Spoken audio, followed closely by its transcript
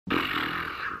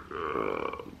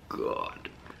God.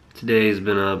 Today's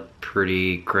been a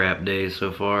pretty crap day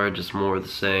so far, just more of the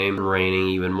same, raining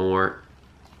even more.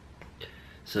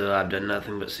 So I've done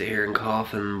nothing but sit here and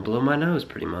cough and blow my nose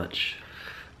pretty much.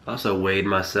 I also weighed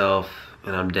myself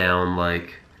and I'm down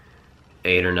like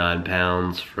 8 or 9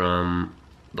 pounds from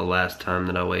the last time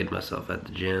that I weighed myself at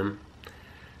the gym.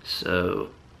 So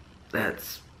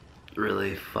that's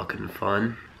really fucking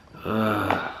fun.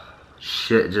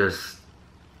 Shit just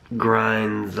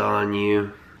grinds on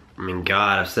you. I mean,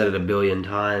 God, I've said it a billion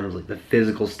times, like the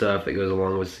physical stuff that goes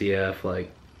along with CF,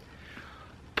 like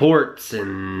ports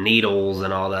and needles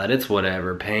and all that, it's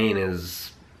whatever. Pain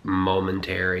is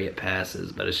momentary, it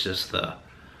passes, but it's just the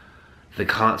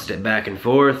constant back and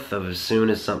forth of as soon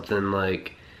as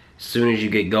you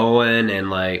get going and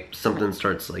like something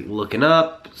starts like looking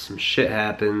up, some shit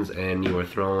happens and you are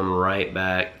thrown right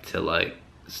back to like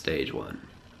stage one.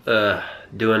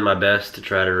 Doing my best to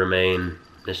try to remain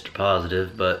Mr.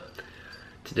 Positive, but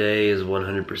today is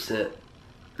 100%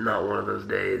 not one of those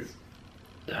days.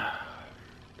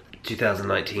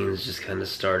 2019 has just kind of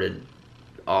started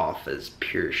off as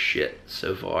pure shit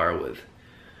so far, with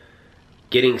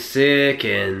getting sick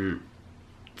and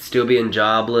still being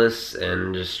jobless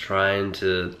and just trying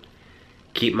to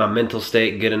keep my mental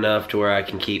state good enough to where I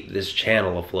can keep this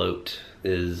channel afloat.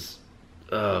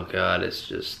 Oh God, it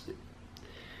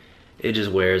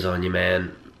just wears on you,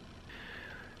 man.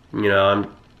 You know,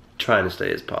 I'm trying to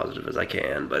stay as positive as I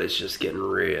can, but it's just getting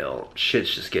real.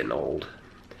 Shit's just getting old.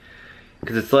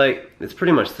 Because it's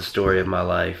pretty much the story of my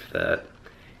life that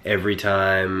every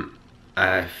time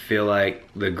I feel like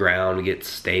the ground gets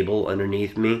stable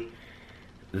underneath me,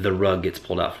 the rug gets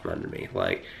pulled out from under me.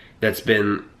 Like, that's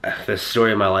been the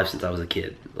story of my life since I was a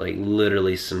kid. Like,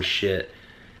 literally some shit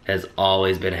has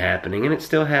always been happening, and it's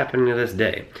still happening to this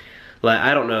day. Like,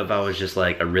 I don't know if I was just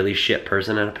like a really shit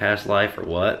person in a past life or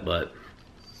what, but,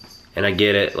 and I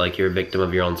get it, like, you're a victim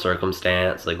of your own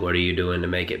circumstance, like, what are you doing to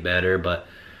make it better? But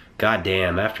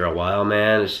goddamn, after a while,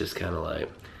 man, it's just kind of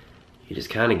like, you just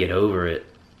kind of get over it.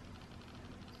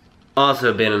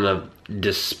 Also been in a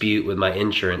dispute with my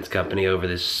insurance company over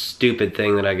this stupid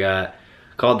thing that I got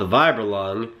called the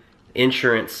Vibralung.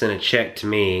 Insurance sent a check to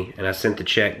me, and I sent the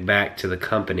check back to the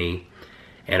company,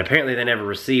 and apparently they never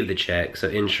received the check, so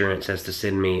insurance has to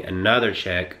send me another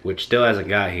check, which still hasn't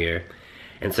got here.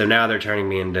 And so now they're turning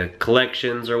me into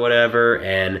collections or whatever,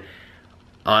 and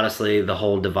honestly, the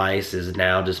whole device is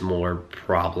now just more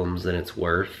problems than it's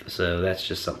worth, so that's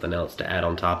just something else to add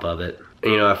on top of it.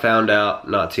 You know, I found out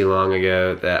not too long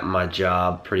ago that my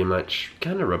job pretty much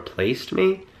kind of replaced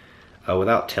me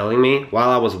without telling me. While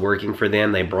I was working for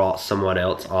them, they brought someone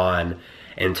else on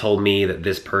and told me that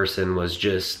this person was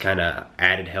just kind of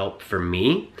added help for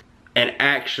me. And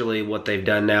actually what they've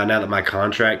done now that my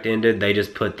contract ended, they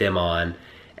just put them on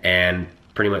and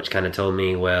pretty much kind of told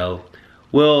me, well,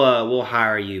 we'll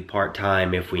hire you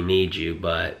part-time if we need you,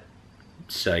 but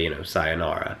so, you know,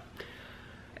 sayonara.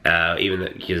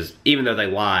 Even though they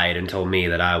lied and told me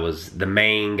that I was the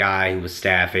main guy who was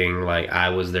staffing, like I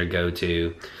was their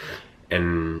go-to,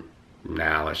 and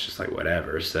now it's just like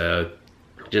whatever. So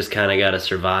just kind of got to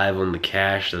survive on the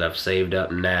cash that I've saved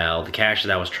up now, the cash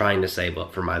that I was trying to save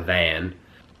up for my van.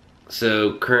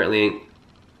 So currently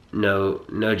no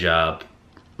job,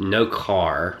 no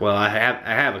car. Well, I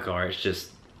have a car, it's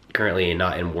just currently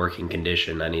not in working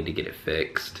condition. I need to get it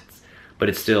fixed, but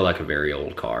it's still like a very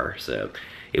old car, so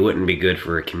it wouldn't be good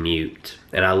for a commute.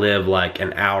 And I live like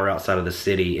an hour outside of the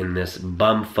city in this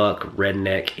bumfuck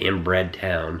redneck inbred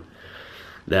town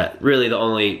that really the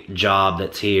only job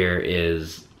that's here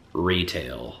is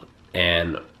retail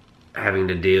and having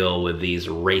to deal with these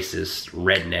racist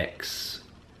rednecks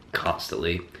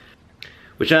constantly,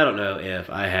 which I don't know if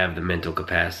I have the mental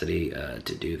capacity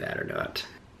to do that or not.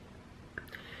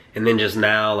 And then just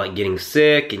now, like, getting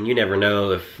sick, and you never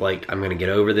know if, like, I'm gonna get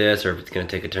over this or if it's gonna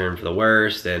take a turn for the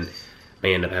worst, and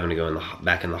may end up having to go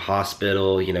back in the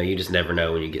hospital. You know, you just never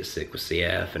know when you get sick with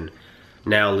CF. And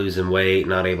now losing weight,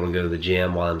 not able to go to the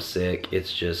gym while I'm sick,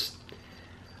 it's just,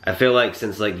 I feel like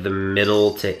since like the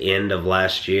middle to end of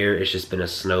last year, it's just been a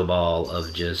snowball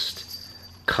of just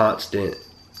constant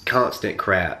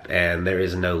crap, and there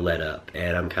is no let up,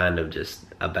 and I'm kind of just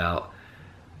about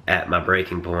at my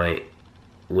breaking point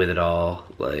with it all.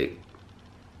 Like,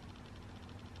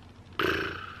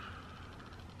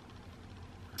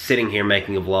 sitting here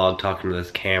making a vlog talking to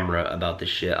this camera about this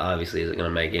shit obviously isn't gonna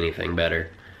make anything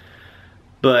better,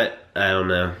 but I don't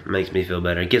know, it makes me feel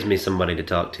better. It gives me somebody to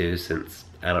talk to, since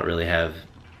I don't really have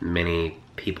many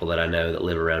people that I know that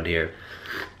live around here.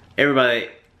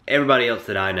 Everybody else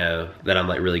that I know that I'm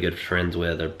like really good friends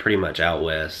with are pretty much out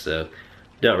west, so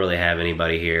don't really have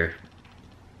anybody here.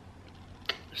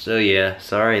 So yeah,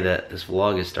 sorry that this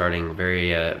vlog is starting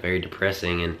very, very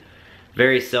depressing and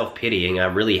very self-pitying. I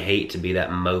really hate to be that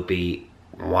mopey,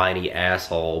 whiny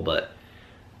asshole, but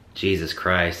Jesus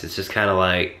Christ, it's just kind of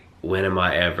like, when am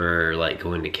I ever like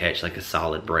going to catch like a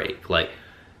solid break? Like,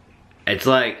 it's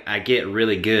like I get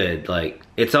really good. Like,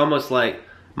 it's almost like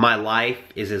my life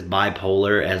is as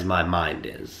bipolar as my mind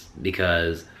is,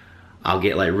 because I'll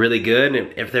get like really good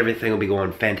and if everything will be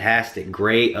going fantastic,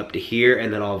 great up to here,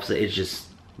 and then all of a sudden it's just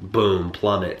boom,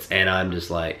 plummets, and I'm just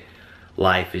like,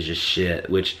 life is just shit,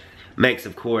 which makes,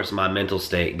 of course, my mental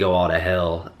state go all to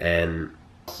hell, and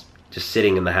just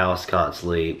sitting in the house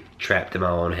constantly trapped in my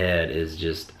own head is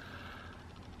just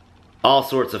all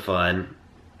sorts of fun.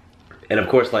 And of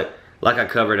course, like I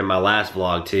covered in my last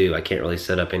vlog too, I can't really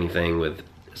set up anything with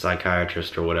a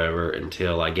psychiatrist or whatever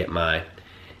until I get my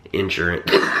insurance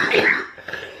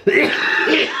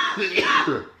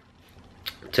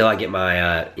until I get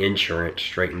my insurance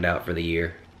straightened out for the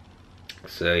year.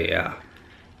 So yeah.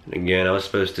 And again, I was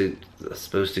supposed to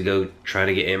go try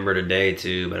to get Ember today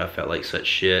too, but I felt like such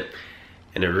shit.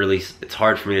 And it's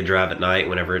hard for me to drive at night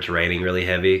whenever it's raining really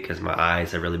heavy because my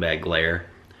eyes have really bad glare.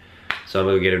 So I'm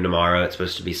gonna get him tomorrow. It's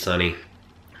supposed to be sunny.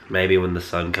 Maybe when the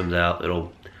sun comes out,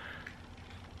 it'll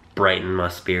brighten my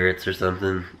spirits or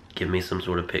something. Give me some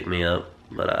sort of pick me up,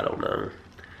 but I don't know.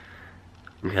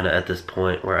 I'm kind of at this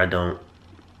point where I'm kind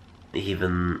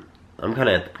of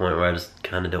at the point where I just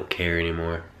kind of don't care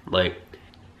anymore. Like,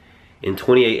 in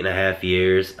 28.5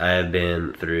 years, I have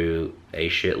been through a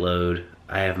shitload.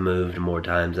 I have moved more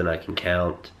times than I can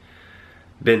count.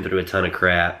 Been through a ton of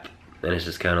crap, and it's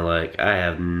just kind of like, I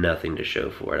have nothing to show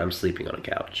for it. I'm sleeping on a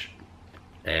couch.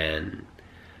 And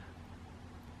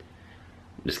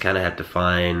just kind of have to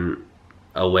find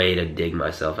a way to dig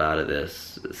myself out of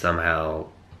this somehow,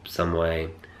 some way.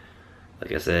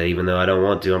 Like I said, even though I don't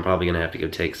want to, I'm probably gonna have to go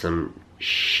take some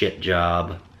shit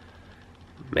job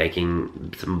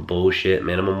making some bullshit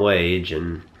minimum wage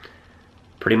and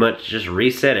pretty much just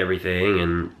reset everything.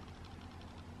 And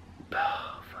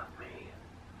oh, fuck me.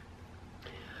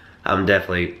 I'm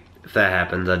definitely, if that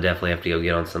happens, I definitely have to go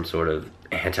get on some sort of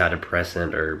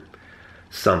antidepressant or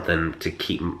something to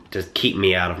keep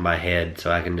me out of my head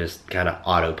so I can just kind of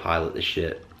autopilot the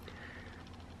shit.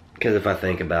 Because if I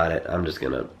think about it, I'm just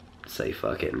gonna say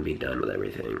fuck it and be done with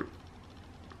everything.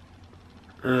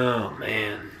 Oh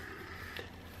man.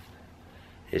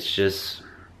 It's just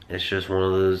one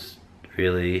of those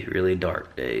really, really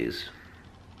dark days.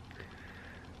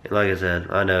 And like I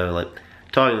said, I know like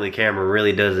talking to the camera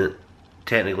really doesn't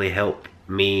technically help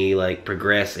me like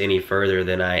progress any further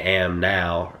than I am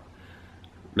now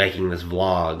making this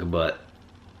vlog, but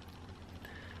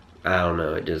I don't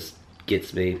know, it just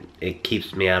gets me, it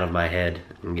keeps me out of my head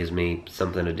and gives me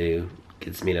something to do.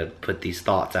 Gets me to put these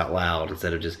thoughts out loud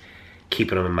instead of just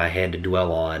keeping them in my head to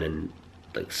dwell on and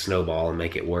like snowball and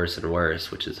make it worse and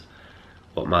worse, which is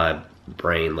what my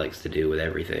brain likes to do with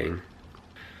everything.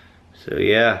 So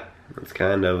yeah, that's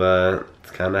kind of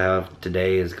how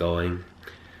today is going.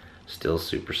 Still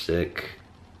super sick.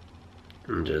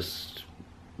 And just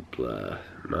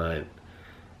my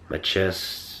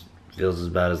chest feels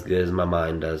about as good as my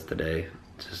mind does today.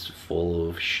 Just full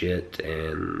of shit,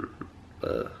 and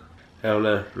I don't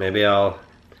know, maybe I'll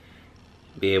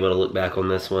be able to look back on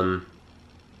this one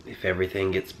if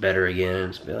everything gets better again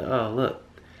and just be like, oh look,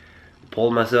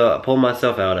 pulled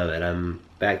myself out of it, I'm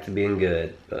back to being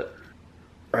good. But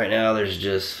right now there's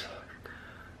just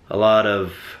a lot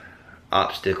of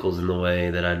obstacles in the way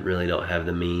that I really don't have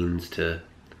the means to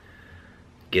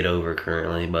get over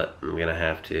currently, but I'm gonna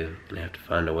have to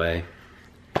find a way,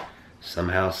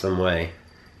 somehow, some way.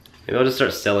 Maybe I'll just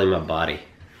start selling my body.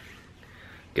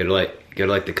 Go to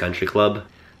like the country club,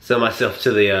 sell myself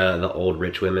to the old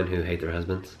rich women who hate their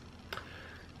husbands.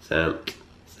 So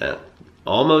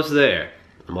almost there.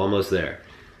 I'm almost there,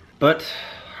 but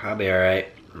I'll be all right.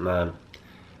 I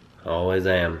always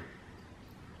am.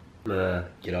 I'm gonna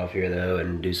get off here though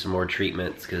and do some more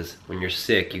treatments, because when you're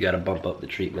sick, you gotta bump up the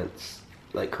treatments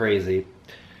like crazy.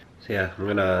 So yeah, I'm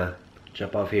gonna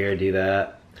jump off here, do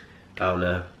that. I don't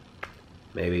know,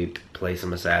 maybe play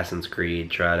some Assassin's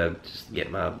Creed, try to just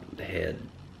get my head,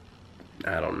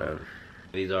 I don't know.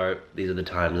 These are the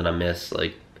times that I miss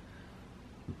like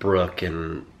Brooke,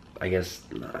 and I guess,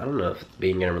 I don't know if it's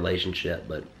being in a relationship,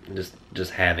 but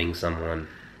just having someone,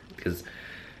 because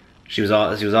she was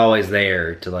always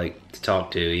there to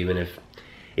talk to, even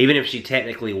if she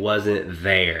technically wasn't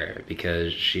there,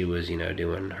 because she was, you know,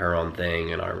 doing her own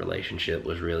thing and our relationship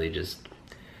was really just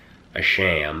a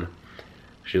sham.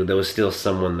 There was still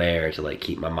someone there to like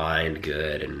keep my mind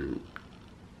good and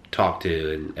talk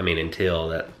to, and I mean until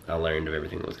that I learned of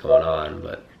everything that was going on.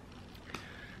 But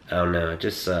I don't know, it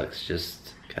just sucks.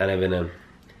 Just kind of in a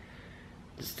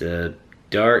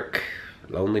dark,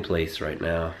 lonely place right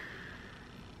now.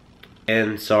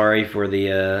 And sorry for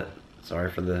the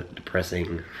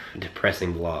depressing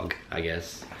vlog, I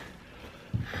guess.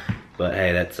 But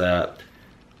hey,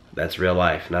 that's real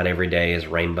life. Not every day is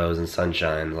rainbows and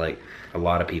sunshine like a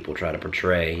lot of people try to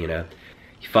portray, you know.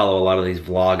 You follow a lot of these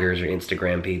vloggers or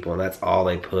Instagram people, and that's all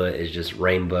they put is just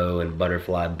rainbow and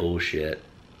butterfly bullshit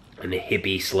and the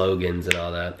hippie slogans and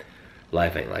all that.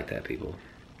 Life ain't like that, people.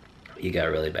 You got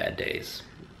really bad days,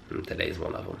 and today's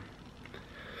one of them.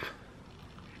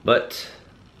 But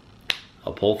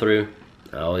I'll pull through.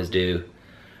 I always do.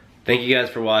 Thank you guys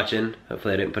for watching.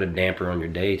 Hopefully I didn't put a damper on your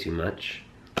day too much.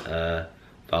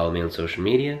 Follow me on social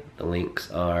media. The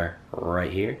links are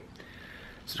right here.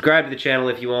 Subscribe to the channel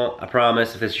if you want. I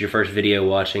promise, if this is your first video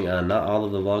watching, not all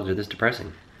of the vlogs are this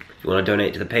depressing. If you want to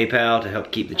donate to the PayPal to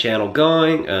help keep the channel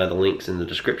going, the link's in the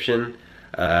description.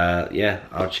 Yeah,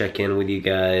 I'll check in with you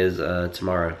guys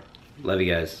tomorrow. Love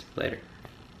you guys. Later.